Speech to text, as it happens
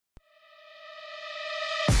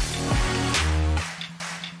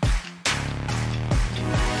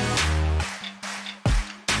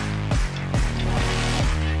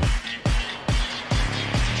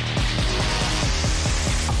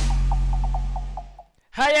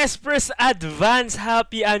Hi Espers! Advance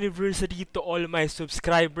happy anniversary to all my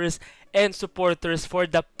subscribers and supporters for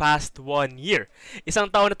the past 1 year.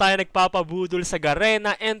 Isang taon na tayo nagpapabudol sa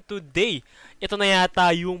Garena, and today, ito na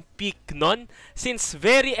yata yung peak nun, since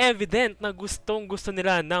very evident na gustong gusto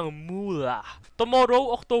nila ng mula.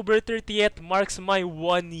 Tomorrow, October 30th, marks my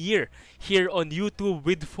 1 year here on YouTube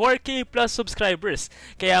with 4K plus subscribers.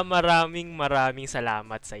 Kaya maraming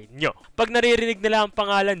salamat sa inyo. Pag naririnig nila ang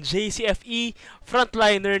pangalan JCFE,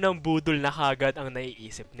 frontliner ng budol na kagad ang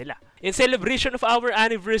naiisip nila. In celebration of our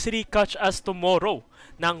anniversary, catch us tomorrow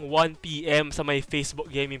ng 1 PM sa my Facebook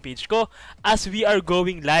gaming page ko as we are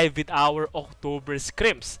going live with our October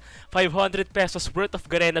scrims. 500 pesos worth of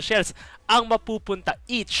Garena shares ang mapupunta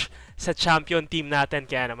each sa champion team natin,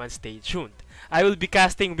 kaya naman stay tuned. I will be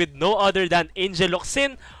casting with no other than Angel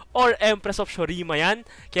Locsin or Empress of Shorima yan,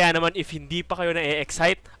 kaya naman if hindi pa kayo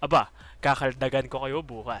na-excite, aba, kakaldagan ko kayo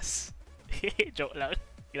bukas. Joke lang.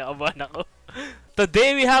 Kinakabahan ako.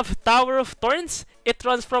 Today we have Tower of Thorns. It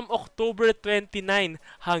runs from October 29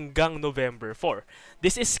 hanggang November 4.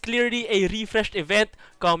 This is clearly a refreshed event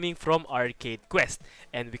coming from Arcade Quest.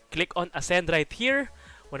 And we click on Ascend right here.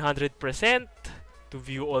 100% to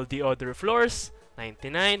view all the other floors.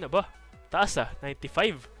 99. Aba, taas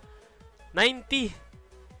 95. 90.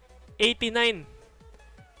 89.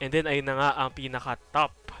 And then ayun na nga ang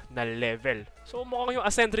pinaka-top na level. So mukhang yung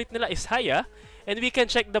ascend rate nila is high. And we can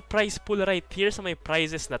check the price pool right here sa may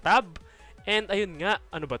prices na tab. And ayun nga,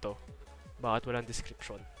 ano ba to? Bakit walang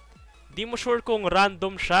description? Di mo sure kung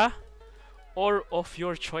random siya or of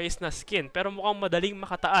your choice na skin. Pero mukhang madaling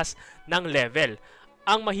makataas ng level.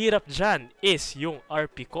 Ang mahirap dyan is yung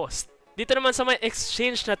RP cost. Dito naman sa may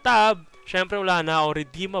exchange na tab, syempre wala na ako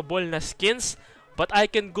redeemable na skins. But I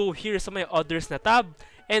can go here sa may others na tab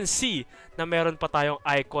and see na meron pa tayong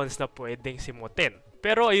icons na pwedeng simutin.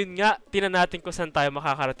 Pero ayun nga, tinan natin kung saan tayo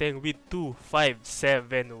makakarating with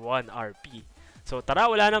 2571 RP. So tara,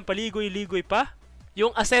 wala nang paligoy-ligoy pa. Yung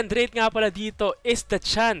ascend rate nga pala dito is the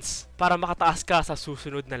chance para makataas ka sa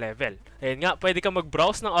susunod na level. Ayun nga, pwede ka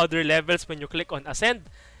mag-browse ng other levels when you click on ascend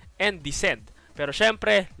and descend. Pero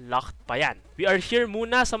syempre, locked pa yan. We are here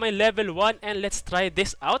muna sa may level 1 and let's try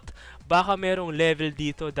this out. Baka merong level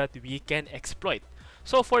dito that we can exploit.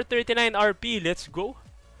 So for 39 RP, let's go.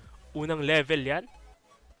 Unang level yan.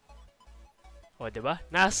 O, diba?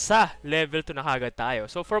 Nasa level 2 na kagad tayo.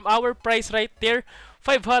 So, from our price right there,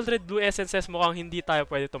 500 blue essences, mukhang hindi tayo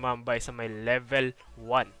pwede tumambay sa may level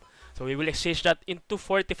 1. So, we will exchange that into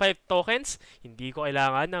 45 tokens. Hindi ko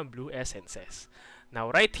kailangan ng blue essences. Now,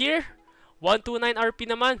 right here, 129 RP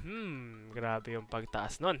naman. Grabe yung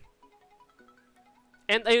pagtaas nun.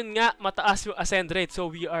 And ayun nga, mataas yung ascend rate. So,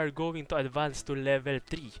 we are going to advance to level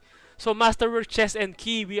 3. So, Masterwork Chest and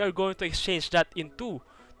Key, we are going to exchange that into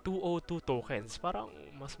 202 tokens. Parang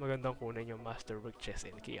mas magandang kunin yung Masterwork Chest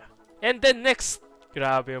and Key. And then next,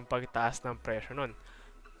 grabe yung pagtaas ng presyo nun.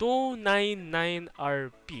 299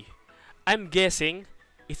 RP. I'm guessing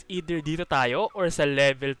it's either dito tayo or sa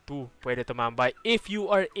level 2 pwede tumambay if you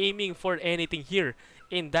are aiming for anything here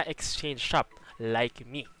in the exchange shop like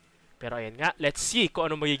me. Pero ayan nga, let's see kung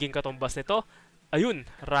ano magiging katumbas nito. Ayun,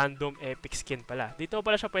 random epic skin pala. Dito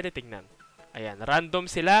pala siya pwede tingnan. Ayan,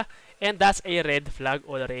 random sila. And that's a red flag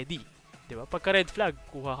already. Diba? Pagka red flag,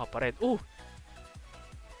 kuha ka pa rin.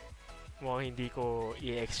 Mukhang hindi ko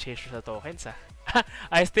i-exchange sa tokens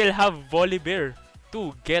I still have Volibear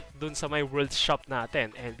to get dun sa my world shop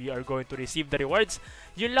natin. And we are going to receive the rewards.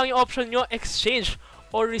 Yun lang yung option nyo, exchange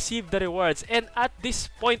or receive the rewards. And at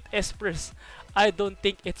this point, Espers, I don't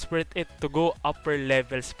think it's worth it to go upper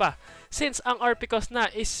levels pa. Since ang RP cost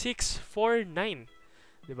na is 649.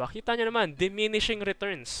 Diba? Kita nyo naman, diminishing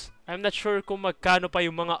returns. I'm not sure kung magkano pa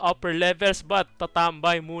yung mga upper levels, but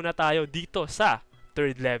tatambay muna tayo dito sa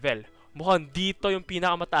third level. Mukhang dito yung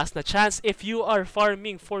pinakamataas na chance if you are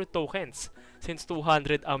farming for tokens, since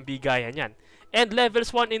 200 ang bigayan yan. And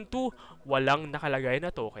levels 1 and 2, walang nakalagay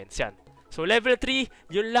na tokens yan. So level 3,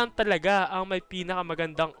 yun lang talaga ang may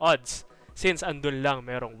pinakamagandang odds, since andun lang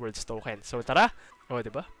merong worlds tokens. So tara,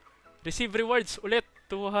 diba? Receive rewards ulit,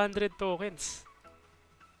 200 tokens.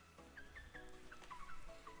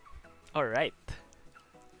 Alright.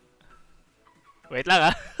 Wait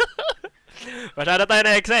lang Masyado tayo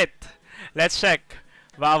na-excite. Let's check.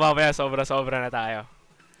 Baka mamaya sobra-sobra na tayo.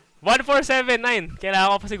 1479.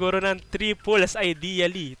 Kailangan ko pa siguro ng 3 pulls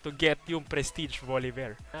ideally to get yung Prestige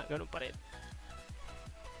Volibear. Ganun pa rin.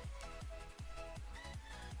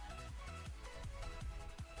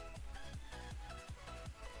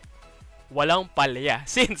 Walang palya.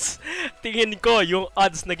 Since tingin ko yung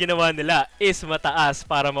odds na ginawa nila is mataas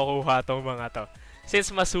para makuha tong mga to.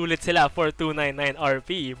 since masulit sila for 299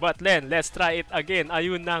 RP. But then, let's try it again.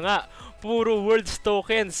 Ayun na nga, puro worlds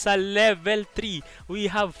tokens sa level 3. We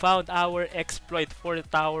have found our exploit for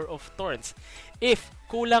Tower of Thorns. If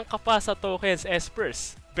kulang ka pa sa tokens,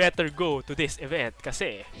 Espers, better go to this event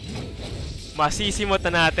kasi masisimot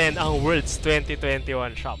na natin ang Worlds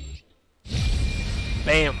 2021 shop.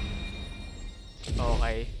 Bam!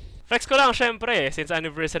 Okay. Flex ko lang syempre, since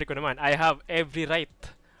anniversary ko naman, I have every right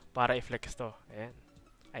para i-flex to. Ayan.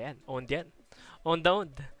 Ayan, owned yan. Owned,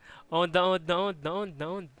 owned. Owned, owned, owned, owned,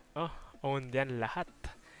 owned. Oh, owned yan lahat.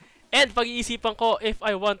 And pag-iisipan ko if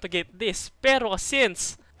I want to get this. Pero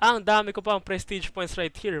since ang dami ko pang prestige points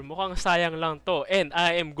right here, mukhang sayang lang to. And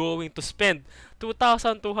I am going to spend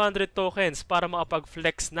 2,200 tokens para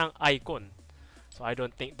makapag-flex ng icon. So I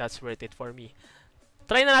don't think that's worth it for me.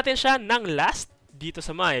 Try na natin siya ng last dito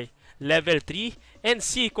sa may level 3 and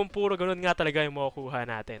see kung puro ganun nga talaga yung makukuha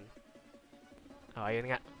natin.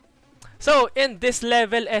 Ayun nga. So, in this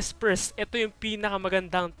level, Espers, ito yung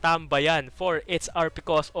pinakamagandang tambayan for its RP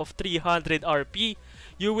cost of 300 RP.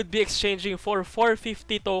 You would be exchanging for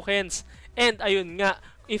 450 tokens. And ayun nga,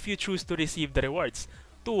 if you choose to receive the rewards,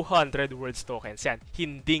 200 worlds tokens yan.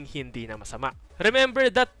 Hinding-hindi na masama. Remember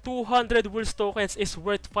that 200 worlds tokens is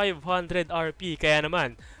worth 500 RP. Kaya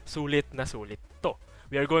naman, sulit na sulit to.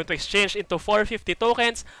 We are going to exchange into 450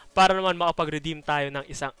 tokens para naman makapag-redeem tayo ng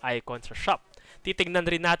isang icon sa shop. Titignan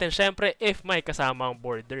rin natin syempre if may kasamang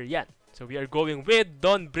border yan. So we are going with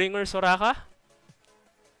Dawnbringer Soraka.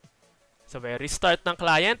 So may restart ng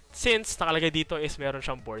client since nakalagay dito is meron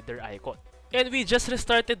siyang border icon. And we just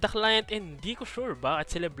restarted the client and hindi ko sure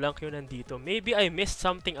bakit si LeBlanc yun nandito. Maybe I missed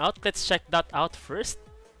something out. Let's check that out first.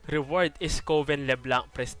 Reward is Coven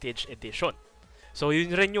LeBlanc Prestige Edition. So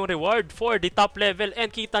yun rin yung reward for the top level and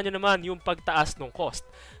kita nyo naman yung pagtaas ng cost.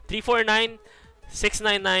 349,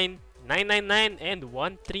 699, 999, and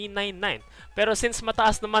 1399. Pero since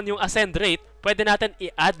mataas naman yung ascend rate, pwede natin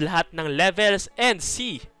i-add lahat ng levels and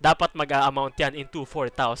see. Dapat mag-a-amount yan into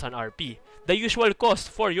 4,000 RP. The usual cost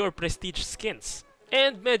for your prestige skins.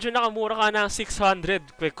 And medyo nakamura ka ng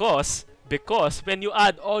 600 because when you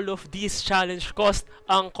add all of these challenge cost,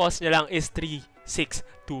 ang cost niya lang is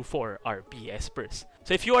 3,624 RP Espers.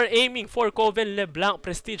 So if you are aiming for Coven LeBlanc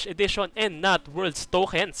Prestige Edition and not Worlds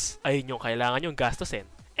tokens, ayun yung kailangan yung gastusin.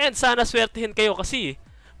 And sana swertihin kayo kasi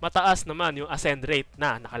mataas naman yung ascend rate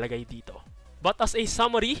na nakalagay dito. But as a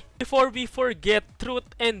summary, before we forget,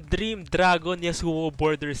 Truth and Dream Dragon Yasuo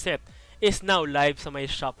Border Set is now live sa may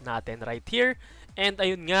shop natin right here. And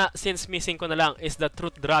ayun nga, since missing ko na lang is the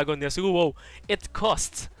Truth Dragon Yasuo, it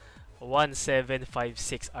costs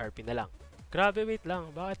 1756 RP na lang. Grabe, wait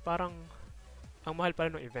lang. Bakit parang ang mahal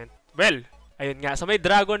pala ng event? Well, ayun nga, sa may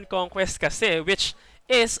Dragon Conquest kasi, which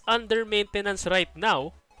is under maintenance right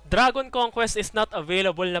now, Dragon Conquest is not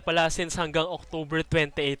available na pala since hanggang October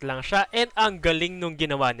 28 lang siya and ang galing nung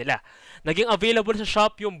ginawa nila. Naging available sa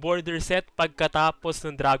shop yung border set pagkatapos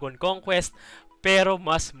ng Dragon Conquest pero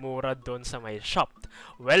mas mura doon sa may shop.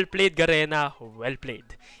 Well played Garena, well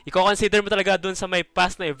played. I-consider mo talaga doon sa may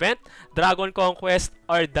past na event, Dragon Conquest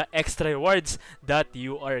are the extra rewards that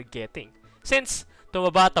you are getting. Since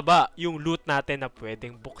tumaba-taba yung loot natin na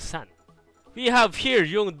pwedeng buksan. We have here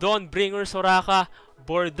yung Dawnbringer Soraka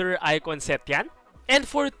border icon set yan. And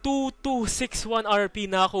for 2261 RP,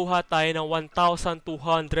 nakakuha tayo ng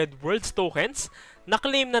 1,200 worlds tokens.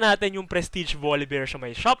 Na-claim na natin yung Prestige Volibear sa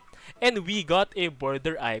may shop. And we got a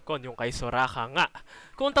border icon, yung kay Soraka nga.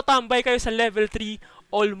 Kung tatambay kayo sa level 3,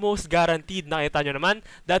 almost guaranteed, nakita nyo naman,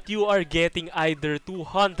 that you are getting either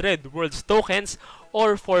 200 worlds tokens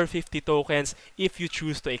or 450 tokens if you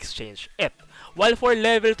choose to exchange it. While for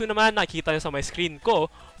level 2 naman, nakita nyo sa my screen ko,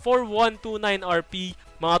 for 129 RP,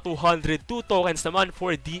 mga 202 tokens naman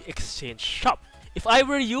for the exchange shop. If I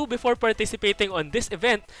were you, before participating on this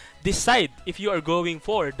event, decide if you are going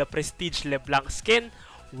for the Prestige LeBlanc skin,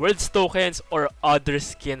 worlds tokens, or other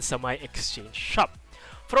skins sa my exchange shop.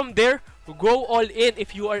 From there, go all in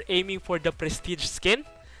if you are aiming for the Prestige skin.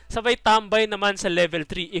 Sabay tambay naman sa level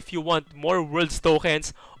 3 if you want more worlds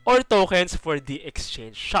tokens or tokens for the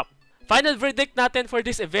exchange shop. Final verdict natin for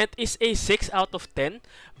this event is a 6 out of 10.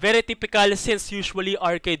 Very typical since usually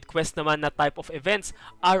arcade quest naman na type of events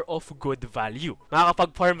are of good value.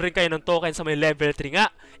 Makakapag-farm rin kayo ng token sa may level 3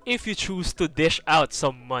 nga if you choose to dish out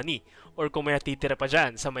some money. Or kung may natitira pa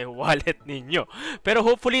dyan sa may wallet ninyo. Pero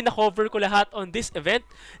hopefully na-cover ko lahat on this event.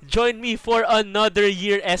 Join me for another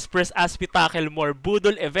year Espers as we tackle more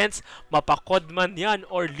Budol events, mapakod man yan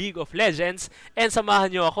or League of Legends. And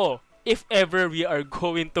samahan nyo ako if ever we are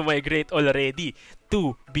going to migrate already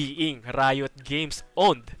to being Riot Games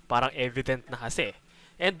owned. Parang evident na kasi.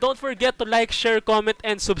 And don't forget to like, share, comment,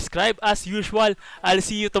 and subscribe as usual. I'll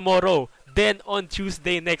see you tomorrow, then on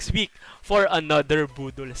Tuesday next week for another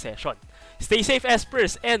Budol session. Stay safe,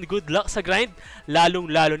 Espers, and good luck sa grind,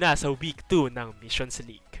 lalong-lalo na sa Week 2 ng Missions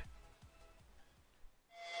League.